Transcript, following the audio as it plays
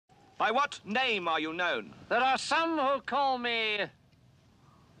By what name are you known? There are some who call me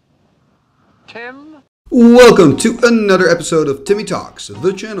Tim. Welcome to another episode of Timmy Talks,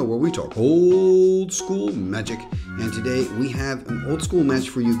 the channel where we talk old school magic. And today we have an old school match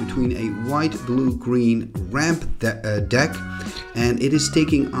for you between a white, blue, green ramp deck, and it is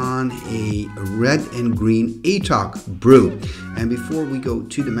taking on a red and green Atog brew. And before we go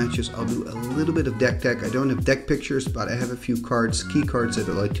to the matches, I'll do a little bit of deck. I don't have deck pictures, but I have a few cards, key cards that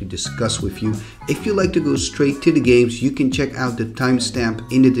I'd like to discuss with you. If you like to go straight to the games, you can check out the timestamp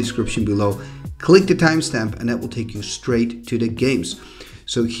in the description below. Click the timestamp and that will take you straight to the games.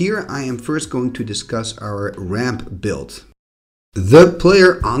 So here I am first going to discuss our ramp build. The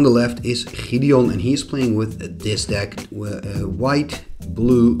player on the left is Gideon, and he's playing with this deck, white,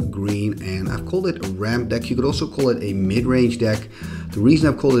 blue, green, and I've called it a ramp deck. You could also call it a mid-range deck. The reason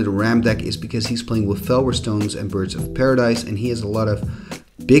I've called it a ramp deck is because he's playing with Felwar Stones and Birds of Paradise, and he has a lot of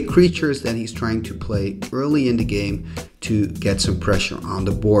big creatures that he's trying to play early in the game to get some pressure on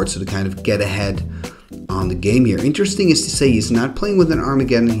the board, so to kind of get ahead on the game here. Interesting is to say he's not playing with an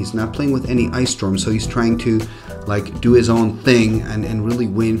Armageddon, he's not playing with any Ice Storm, so he's trying to like do his own thing and really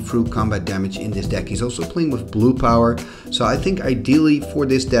win through combat damage in this deck. He's also playing with blue power, so I think ideally for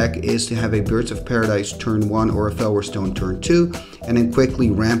this deck is to have a Birds of Paradise turn 1 or a Felwar Stone turn 2, and then quickly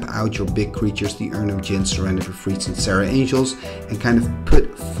ramp out your big creatures, the Erhnam, Djinn, Surrender, Freaks, and Serra Angels, and kind of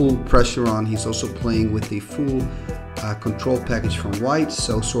put full pressure on. He's also playing with the full control package from white,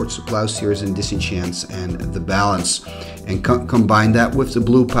 so Swords to Plowshares and Disenchants and the balance, and combine that with the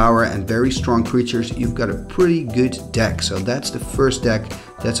blue power and very strong creatures, you've got a pretty good deck. So that's the first deck.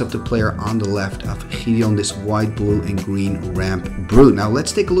 That's of the player on the left of Gideon, this white, blue, and green ramp brew. Now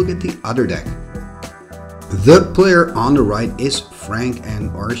let's take a look at the other deck. The player on the right is Frank,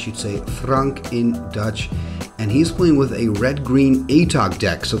 or I should say Frank in Dutch, and he's playing with a red-green Atog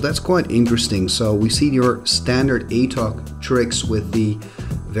deck, so that's quite interesting. So we see your standard Atog tricks with the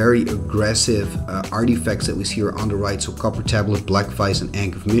very aggressive artifacts that we see here on the right, so Copper Tablet, Black Vice, and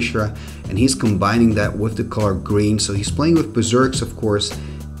Ankh of Mishra, and he's combining that with the color green. So he's playing with Berserks, of course,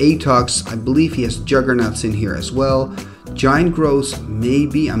 Atogs, I believe he has Juggernauts in here as well, Giant Growths,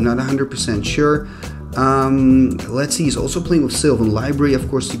 maybe, I'm not 100% sure. Let's see, he's also playing with Sylvan Library, of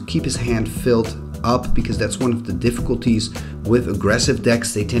course, to keep his hand filled up, because that's one of the difficulties with aggressive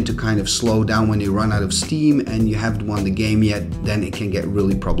decks. They tend to kind of slow down when they run out of steam and you haven't won the game yet, then it can get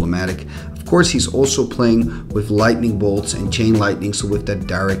really problematic. Of course, he's also playing with lightning bolts and chain lightning, so with that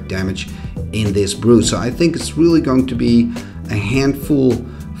direct damage in this brew. So I think it's really going to be a handful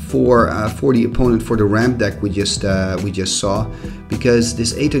for the opponent for the ramp deck we just saw, because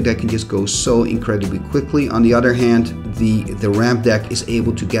this Atog deck can just go so incredibly quickly. On the other hand, the ramp deck is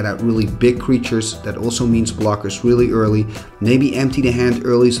able to get out really big creatures. That also means blockers really early, maybe empty the hand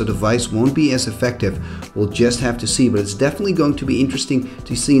early, so the Vice won't be as effective. We'll just have to see, but it's definitely going to be interesting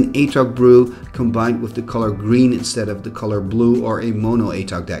to see an Atog brew combined with the color green instead of the color blue, or a mono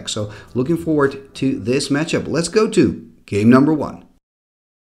Atog deck. So looking forward to this matchup. Let's go to game number 1.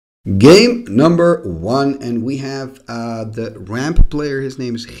 Game number 1, and we have the ramp player. His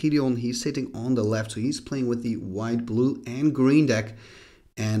name is Gideon. He's sitting on the left, so he's playing with the white, blue, and green deck.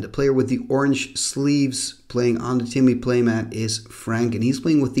 And the player with the orange sleeves playing on the Timmy playmat is Frank, and he's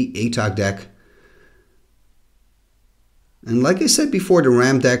playing with the Atog deck. And like I said before, the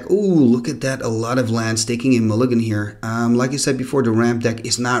ramp deck, ooh, look at that, a lot of lands taking a mulligan here. Like I said before, the ramp deck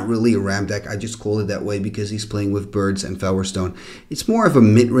is not really a ramp deck. I just call it that way because he's playing with Birds and Felwar Stone. It's more of a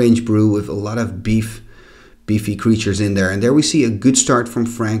mid-range brew with a lot of beefy creatures in there. And there we see a good start from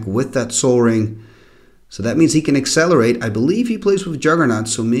Frank with that Soul Ring. So that means he can accelerate. I believe he plays with Juggernaut,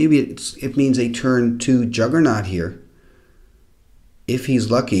 so maybe it means a turn 2 Juggernaut here, if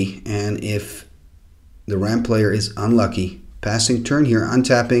he's lucky, and if the ramp player is unlucky. Passing turn here,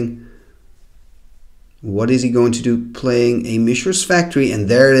 untapping. What is he going to do? Playing a Mishra's Factory, and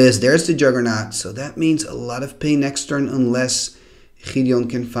there it is. There's the Juggernaut. So that means a lot of pain next turn, unless Gideon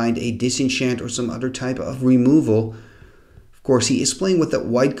can find a Disenchant or some other type of removal. Of course, he is playing with that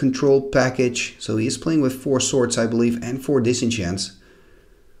white control package, so he is playing with 4 swords, I believe, and 4 Disenchants.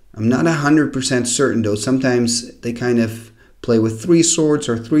 I'm not 100% certain, though. Sometimes they kind of play with 3 swords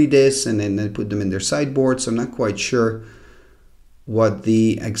or 3 dis, and then they put them in their sideboard, so I'm not quite sure what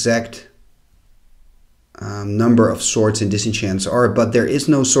the exact number of swords and disenchants are, but there is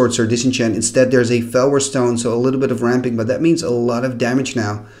no swords or disenchant. Instead, there's a Felwar Stone, so a little bit of ramping, but that means a lot of damage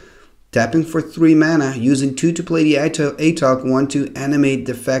now. Tapping for 3 mana, using 2 to play the Atog, 1 to animate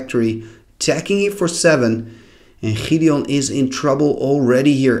the factory, attacking it for 7, and Gideon is in trouble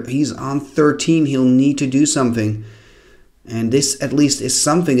already here. He's on 13, he'll need to do something. And this at least is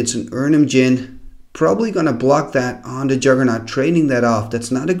something. It's an Erhnam Djinn. Probably going to block that on the Juggernaut, trading that off.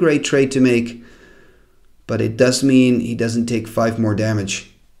 That's not a great trade to make, but it does mean he doesn't take 5 more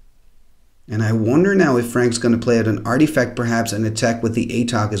damage. And I wonder now if Frank's going to play out an artifact, perhaps an attack with the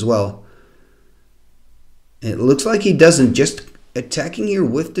Atog as well. It looks like he doesn't, just attacking here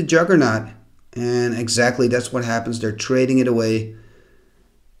with the Juggernaut. And exactly, that's what happens. They're trading it away,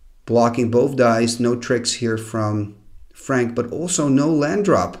 blocking both dice. No tricks here from Frank, but also no land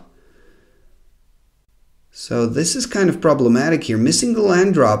drop. So this is kind of problematic here, missing the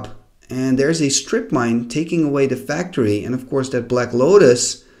land drop, and there's a strip mine taking away the factory, and of course that Black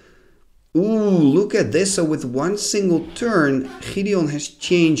Lotus. Ooh, look at this. So with one single turn, Gideon has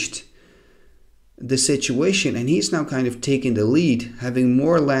changed the situation, and he's now kind of taking the lead, having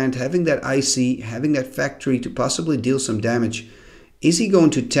more land, having that icy, having that factory to possibly deal some damage. Is he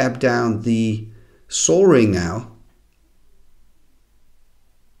going to tap down the Soul Ring now?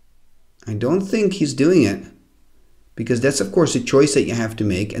 I don't think he's doing it, because that's of course a choice that you have to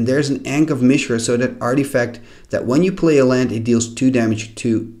make. And there's an Ankh of Mishra, so that artifact that when you play a land, it deals 2 damage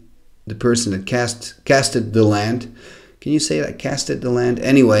to the person that casted the land. Can you say that? Casted the land?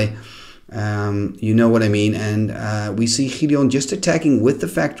 Anyway, you know what I mean. And we see Gideon just attacking with the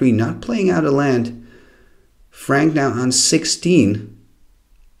factory, not playing out a land. Frank now on 16.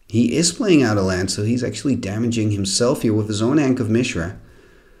 He is playing out a land, so he's actually damaging himself here with his own Ankh of Mishra.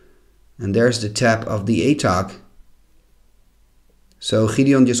 And there's the tap of the Atog. So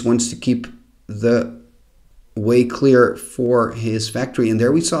Gideon just wants to keep the way clear for his factory. And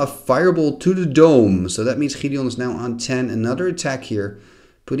there we saw a fireball to the dome. So that means Gideon is now on 10. Another attack here,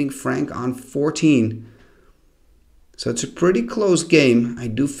 putting Frank on 14. So it's a pretty close game. I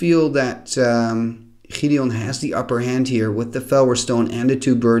do feel that Gideon has the upper hand here with the Felwar Stone and the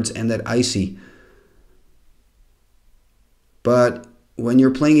 2 birds and that icy. But when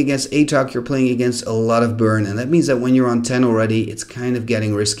you're playing against Atog, you're playing against a lot of burn, and that means that when you're on 10 already, it's kind of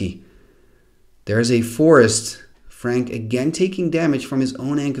getting risky. There's a forest. Frank again taking damage from his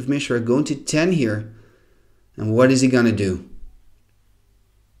own Ankh of Mishra, going to 10 here. And what is he going to do?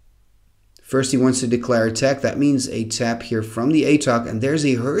 First, he wants to declare attack. That means a tap here from the Atog, and there's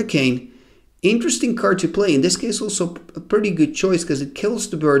a Hurricane. Interesting card to play. In this case, also a pretty good choice because it kills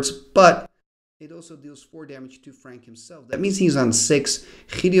the birds, but it also deals 4 damage to Frank himself. That means he's on 6.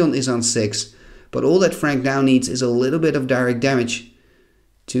 Gideon is on 6. But all that Frank now needs is a little bit of direct damage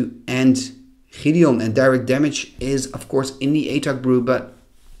to end Gideon. And direct damage is, of course, in the Atog brew. But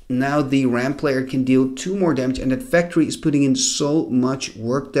now the Ram player can deal 2 more damage. And that factory is putting in so much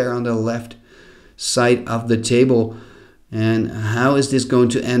work there on the left side of the table. And how is this going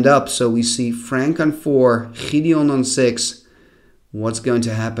to end up? So we see Frank on 4. Gideon on 6. What's going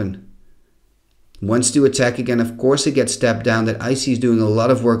to happen? Wants to attack again. Of course it gets stepped down. That Icy is doing a lot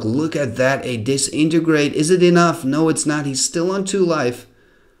of work. Look at that. A disintegrate. Is it enough? No, it's not. He's still on 2 life.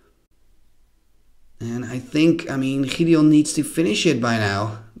 And I think, Gideon needs to finish it by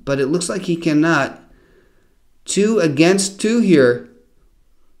now. But it looks like he cannot. 2 against 2 here.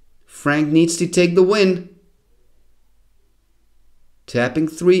 Frank needs to take the win. Tapping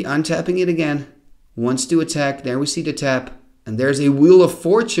 3. Untapping it again. Wants to attack. There we see the tap. And there's a Wheel of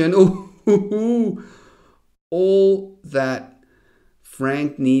Fortune. Oh. All that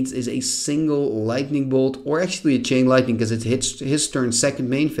Frank needs is a single lightning bolt, or actually a chain lightning because it hits his turn 2nd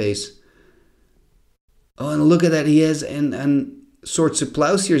main phase. Oh, and look at that, he has an Swords of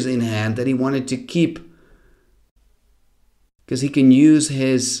Plowshares in hand that he wanted to keep because he can use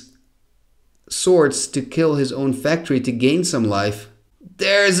his swords to kill his own factory to gain some life.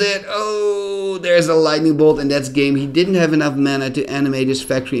 There's it. Oh, there's a lightning bolt, and that's game. He didn't have enough mana to animate his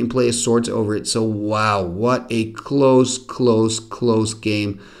factory and play his swords over it. So, wow, what a close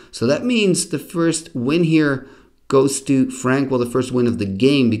game. So that means the first win here goes to Frank. Well, the first win of the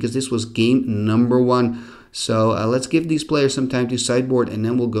game, because this was game number 1. So let's give these players some time to sideboard, and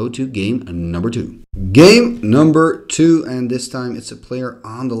then we'll go to game number 2. Game number 2, and this time it's a player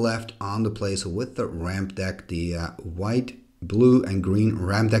on the left on the play. So with the ramp deck, the white, blue and green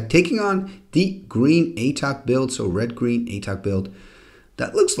ram deck, taking on the green Atog build, so red-green Atog build.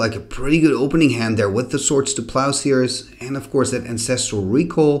 That looks like a pretty good opening hand there with the Swords to Plowshares and of course that Ancestral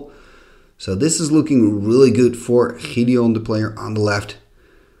Recall. So this is looking really good for Gideon, the player on the left.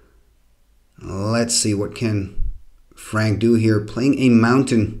 Let's see what can Frank do here, playing a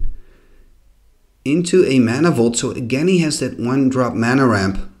mountain into a mana vault. So again he has that 1-drop mana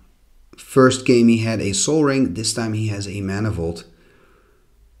ramp. First game he had a Soul Ring, this time he has a Mana Vault.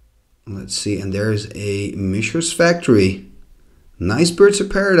 Let's see, and there's a Mishra's Factory. Nice Birds of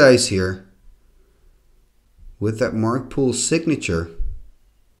Paradise here. with that Mark Pool signature.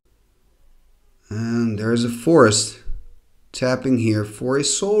 And there's a forest tapping here for a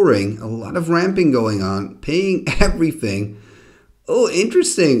soul ring. A lot of ramping going on, paying everything. Oh,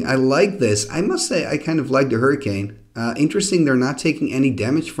 interesting. I like this. I must say I kind of like the Hurricane. Interesting, they're not taking any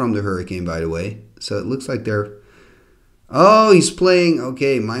damage from the Hurricane, by the way. So it looks like they're... Oh, he's playing...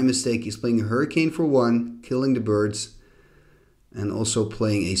 Okay, my mistake. He's playing a Hurricane for 1, killing the birds. And also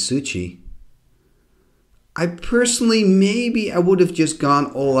playing a Suchi. I personally, maybe I would have just gone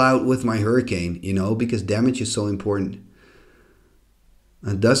all out with my Hurricane, you know, because damage is so important.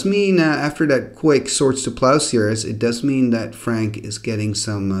 It does mean after that quick Swords to Plowshares, it does mean that Frank is getting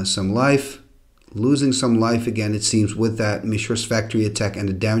some life, losing some life again, it seems, with that Mishra's Factory attack and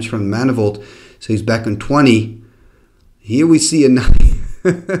the damage from the Manifold. So he's back on 20. Here we see a nice,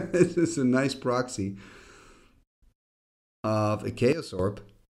 this is a nice proxy of a Chaos Orb.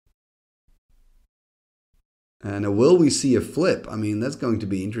 And will we see a flip? I mean, that's going to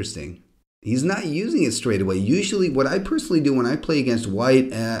be interesting. He's not using it straight away. Usually what I personally do when I play against white,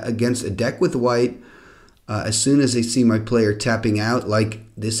 against a deck with white, as soon as I see my player tapping out, like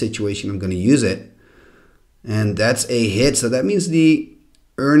this situation, I'm going to use it. And that's a hit. So that means the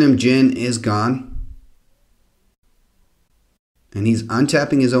Erhnam Djinn is gone. And he's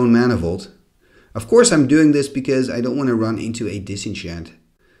untapping his own Manifold. Of course, I'm doing this because I don't want to run into a disenchant.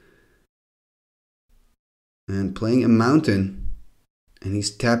 And playing a mountain. And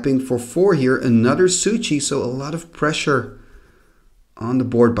he's tapping for 4 here. Another Suchi. So a lot of pressure on the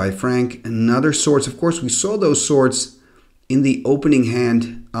board by Frank. Another swords. Of course, we saw those swords in the opening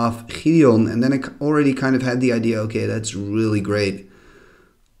hand of Gideon. And then I already kind of had the idea, okay, that's really great.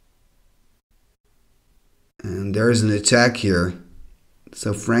 And there's an attack here.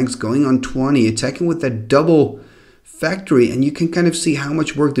 So Frank's going on 20. Attacking with that double factory, and you can kind of see how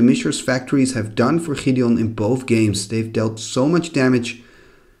much work the Mishra's factories have done for Gideon in both games. They've dealt so much damage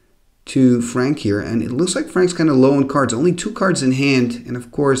to Frank here, and it looks like Frank's kind of low on cards. Only 2 cards in hand, and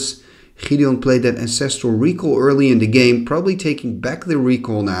of course Gideon played that Ancestral Recall early in the game, probably taking back the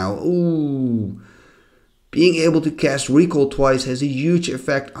Recall now. Ooh, being able to cast Recall twice has a huge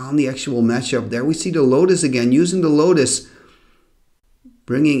effect on the actual matchup. There we see the Lotus again, using the Lotus,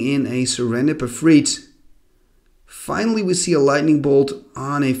 bringing in a Surrender Pefreet. Finally, we see a lightning bolt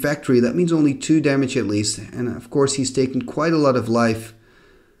on a factory. That means only 2 damage at least. And of course, he's taken quite a lot of life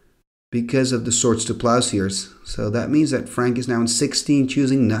because of the Swords to Plowshares. So that means that Frank is now in 16,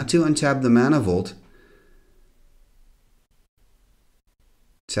 choosing not to untap the Manifold.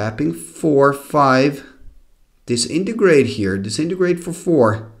 Tapping 4, 5. Disintegrate here. Disintegrate for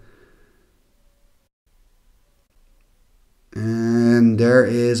 4. And there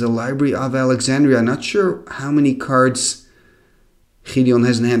is a Library of Alexandria. Not sure how many cards Gideon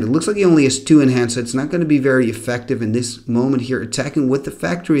has in hand. It looks like he only has 2 in hand, so it's not going to be very effective in this moment here. Attacking with the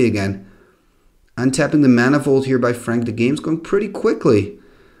factory again. Untapping the Manifold here by Frank. The game's going pretty quickly.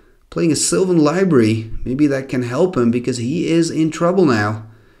 Playing a Sylvan Library. Maybe that can help him because he is in trouble now.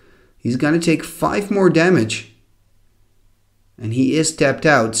 He's going to take 5 more damage. And he is tapped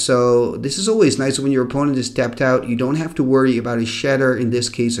out, so this is always nice when your opponent is tapped out. You don't have to worry about a shatter, in this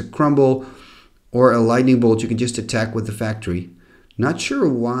case a crumble, or a lightning bolt. You can just attack with the factory. Not sure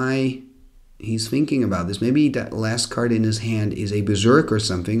why he's thinking about this. Maybe that last card in his hand is a Berserk or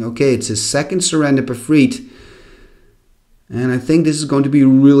something. Okay, it's his second Surrender Pefreet. And I think this is going to be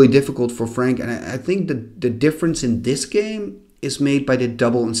really difficult for Frank. And I think the difference in this game is made by the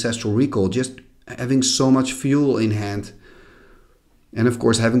double Ancestral Recall. Just having so much fuel in hand. And of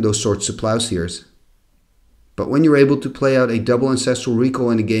course having those Swords to Plowshares. But when you're able to play out a double Ancestral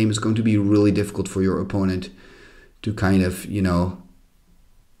Recall in a game, it's going to be really difficult for your opponent to kind of, you know,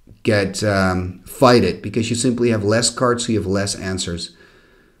 fight it. Because you simply have less cards, so you have less answers.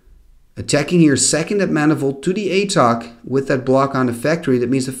 Attacking here, second at Manifold to the Atog with that block on the factory. That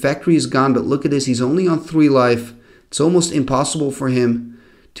means the factory is gone, but look at this, he's only on 3 life. It's almost impossible for him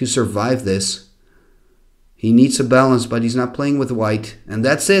to survive this. He needs a balance, but he's not playing with white. And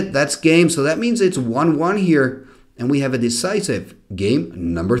that's it. That's game. So that means it's 1-1 here. And we have a decisive game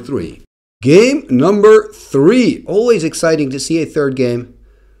number 3. Game number 3. Always exciting to see a third game.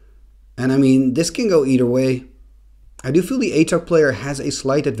 And I mean, this can go either way. I do feel the Atog player has a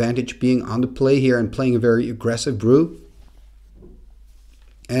slight advantage being on the play here and playing a very aggressive brew.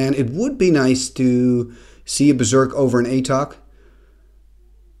 And it would be nice to see a Berserk over an Atog.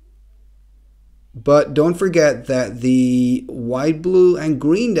 But don't forget that the white, blue, and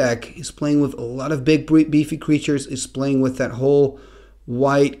green deck is playing with a lot of big, beefy creatures, is playing with that whole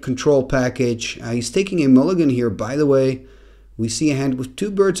white control package. He's taking a mulligan here, by the way. We see a hand with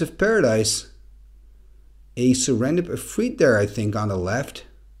 2 Birds of Paradise. a Surrender Efreet there, I think, on the left.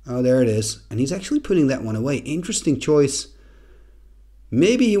 Oh, there it is. And he's actually putting that one away. Interesting choice.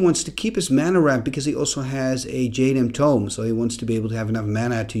 Maybe he wants to keep his mana ramp because he also has a Jayemdae Tome. So he wants to be able to have enough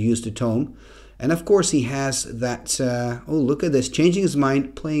mana to use the tome. And of course he has that, oh look at this, changing his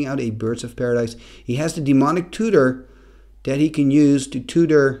mind, playing out a Birds of Paradise. He has the Demonic Tutor that he can use to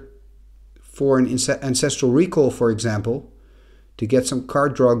tutor for an Ancestral Recall, for example, to get some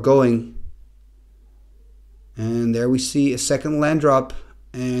card draw going. And there we see a second land drop,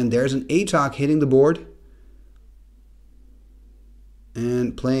 and there's an Atog hitting the board.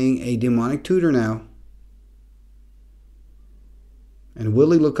 And playing a Demonic Tutor now. And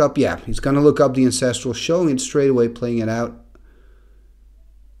will he look up? Yeah, he's going to look up the Ancestral, showing it straight away, playing it out.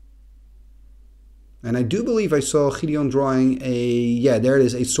 And I do believe I saw Gideon drawing a, yeah, there it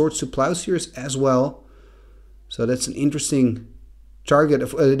is, a Swords to Plowshares as well. So that's an interesting target.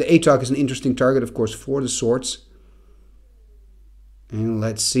 The Atog is an interesting target, of course, for the swords. And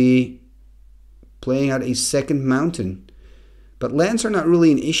let's see, playing out a second mountain. But lands are not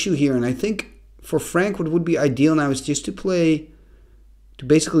really an issue here. And I think for Frank, what would be ideal now is just to play, to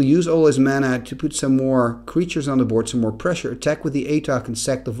basically use all his mana to put some more creatures on the board, some more pressure, attack with the Atog and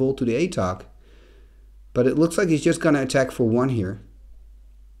sack the Volt to the Atog. But it looks like he's just going to attack for 1 here.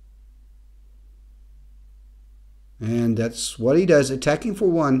 And that's what he does, attacking for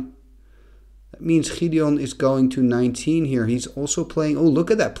 1. That means Gideon is going to 19 here. He's also playing, oh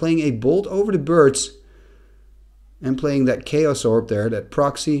look at that, playing a Bolt over the birds. And playing that Chaos Orb there, that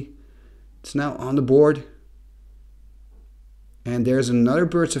proxy. It's now on the board. And there's another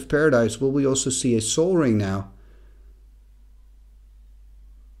Birds of Paradise. Will we also see a Soul Ring now?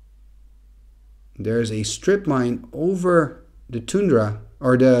 There's a Strip Mine over the Tundra,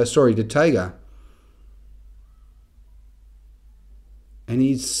 or the Taiga. And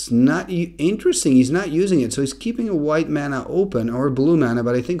he's not, interesting, he's not using it. So he's keeping a white mana open, or a blue mana,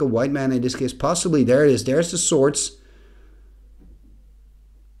 but I think a white mana in this case, possibly. There it is, there's the swords.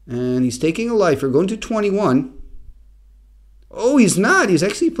 And he's taking a life. We're going to 21. Oh, he's not. He's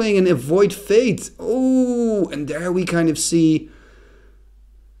actually playing an Avoid Fate. Oh, and there we kind of see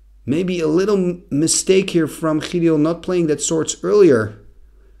maybe a little mistake here from Gideon not playing that swords earlier.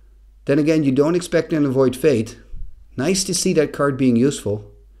 Then again, you don't expect an Avoid Fate. Nice to see that card being useful.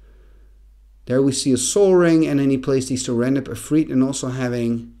 There we see a Soul Ring, and then he plays the Surrender Efreet, and also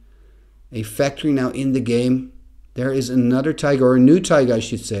having a factory now in the game. There is another Taiga, or a new Taiga I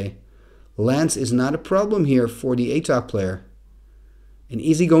should say. Lance is not a problem here for the Atog player. And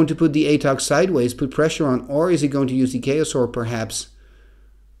is he going to put the Atog sideways, put pressure on, or is he going to use the Chaos Orb perhaps?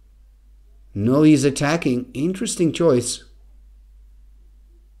 No, he's attacking. Interesting choice.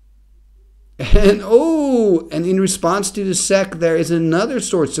 And oh, and in response to the sack, there is another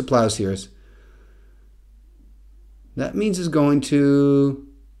Swords to Plowshares. That means he's going to,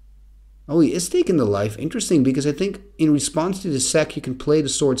 oh, he is taking the life. Interesting, because I think in response to the sack, you can play the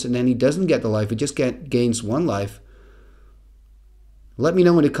swords and then he doesn't get the life. He just gains 1 life. Let me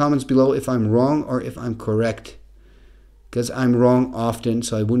know in the comments below if I'm wrong or if I'm correct. Because I'm wrong often,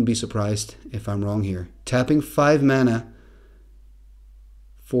 so I wouldn't be surprised if I'm wrong here. Tapping 5 mana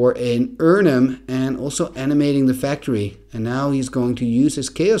for an Erhnam and also animating the factory. And now he's going to use his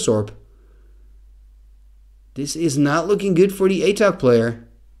Chaos Orb. This is not looking good for the Atog player.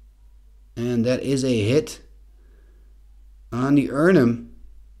 And that is a hit on the Erhnam.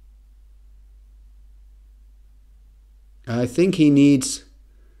 I think he needs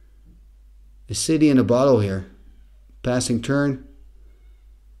a city in a bottle here. Passing turn.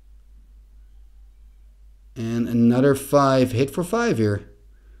 And another 5. Hit for 5 here.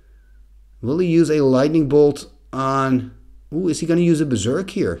 Will he use a Lightning Bolt on... Ooh, is he going to use a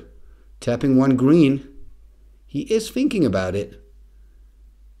Berserk here? Tapping 1 green. He is thinking about it.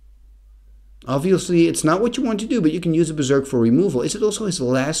 Obviously, it's not what you want to do, but you can use a Berserk for removal. Is it also his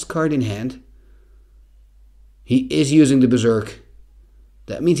last card in hand? He is using the Berserk.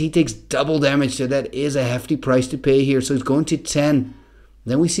 That means he takes double damage, so that is a hefty price to pay here. So he's going to 10.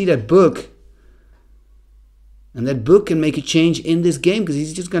 Then we see that book. And that book can make a change in this game, because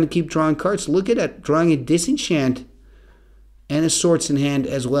he's just going to keep drawing cards. Look at that, drawing a Disenchant and a Swords in hand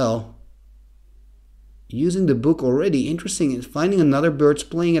as well. Using the book already. Interesting. Is finding another birds,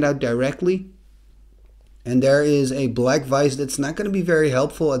 playing it out directly. And there is a Black Vice that's not going to be very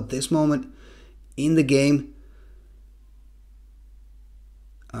helpful at this moment in the game.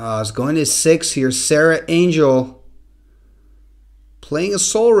 It's going to 6 here. Serra Angel playing a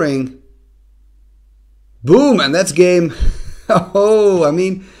Soul Ring. Boom, and that's game. Oh, I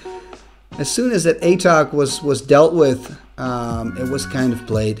mean, as soon as that Atog was dealt with, it was kind of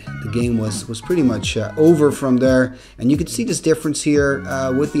played. The game was pretty much over from there. And you can see this difference here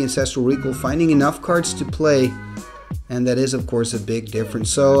with the Ancestral Recall, finding enough cards to play. And that is, of course, a big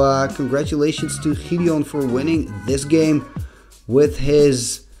difference. So congratulations to Gideon for winning this game with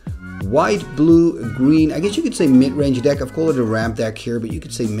his white, blue, green, I guess you could say mid-range deck. I've called it a ramp deck here, but you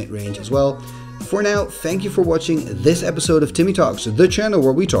could say mid-range as well. For now, thank you for watching this episode of Timmy Talks, the channel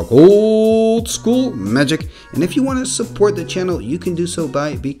where we talk old school magic. And if you want to support the channel, you can do so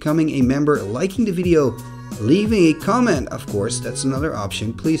by becoming a member, liking the video, leaving a comment, of course, that's another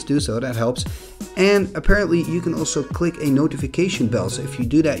option. Please do so, that helps. And apparently you can also click a notification bell. So if you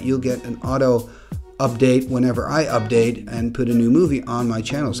do that, you'll get an auto update whenever I update and put a new movie on my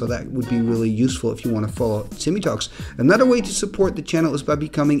channel. So that would be really useful if you want to follow Timmy Talks. Another way to support the channel is by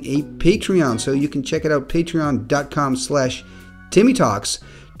becoming a Patreon. So you can check it out, patreon.com/Timmy Talks.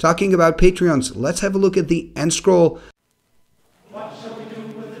 Talking about Patreons, let's have a look at the end scroll. What shall we do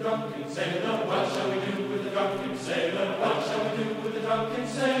with the drunken sailor? What shall we do with the drunken sailor? What shall we do with the drunken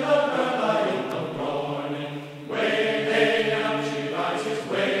sailor? Early in the morning, way hey and up she rises,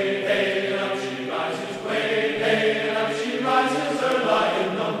 way hey and up she rises, way hey and up she rises early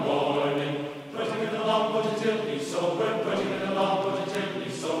in the morning. Putting in the longboat until he's sober, putting in the longboat until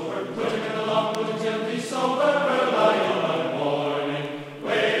he's sober, putting in the longboat until he's sober early in the morning.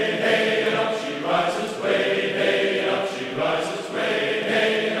 Way hey and up she rises, way hey and up she rises, way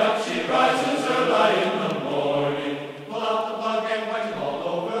hey and up she rises early in the morning. Pull out the plug and wet him all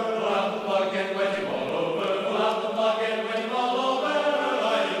over, pull out the plug and wet him all over, pull out the plug and wet him all over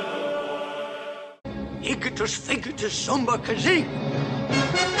early in the morning. Icketus, Ficketus, Sumba, Kazee.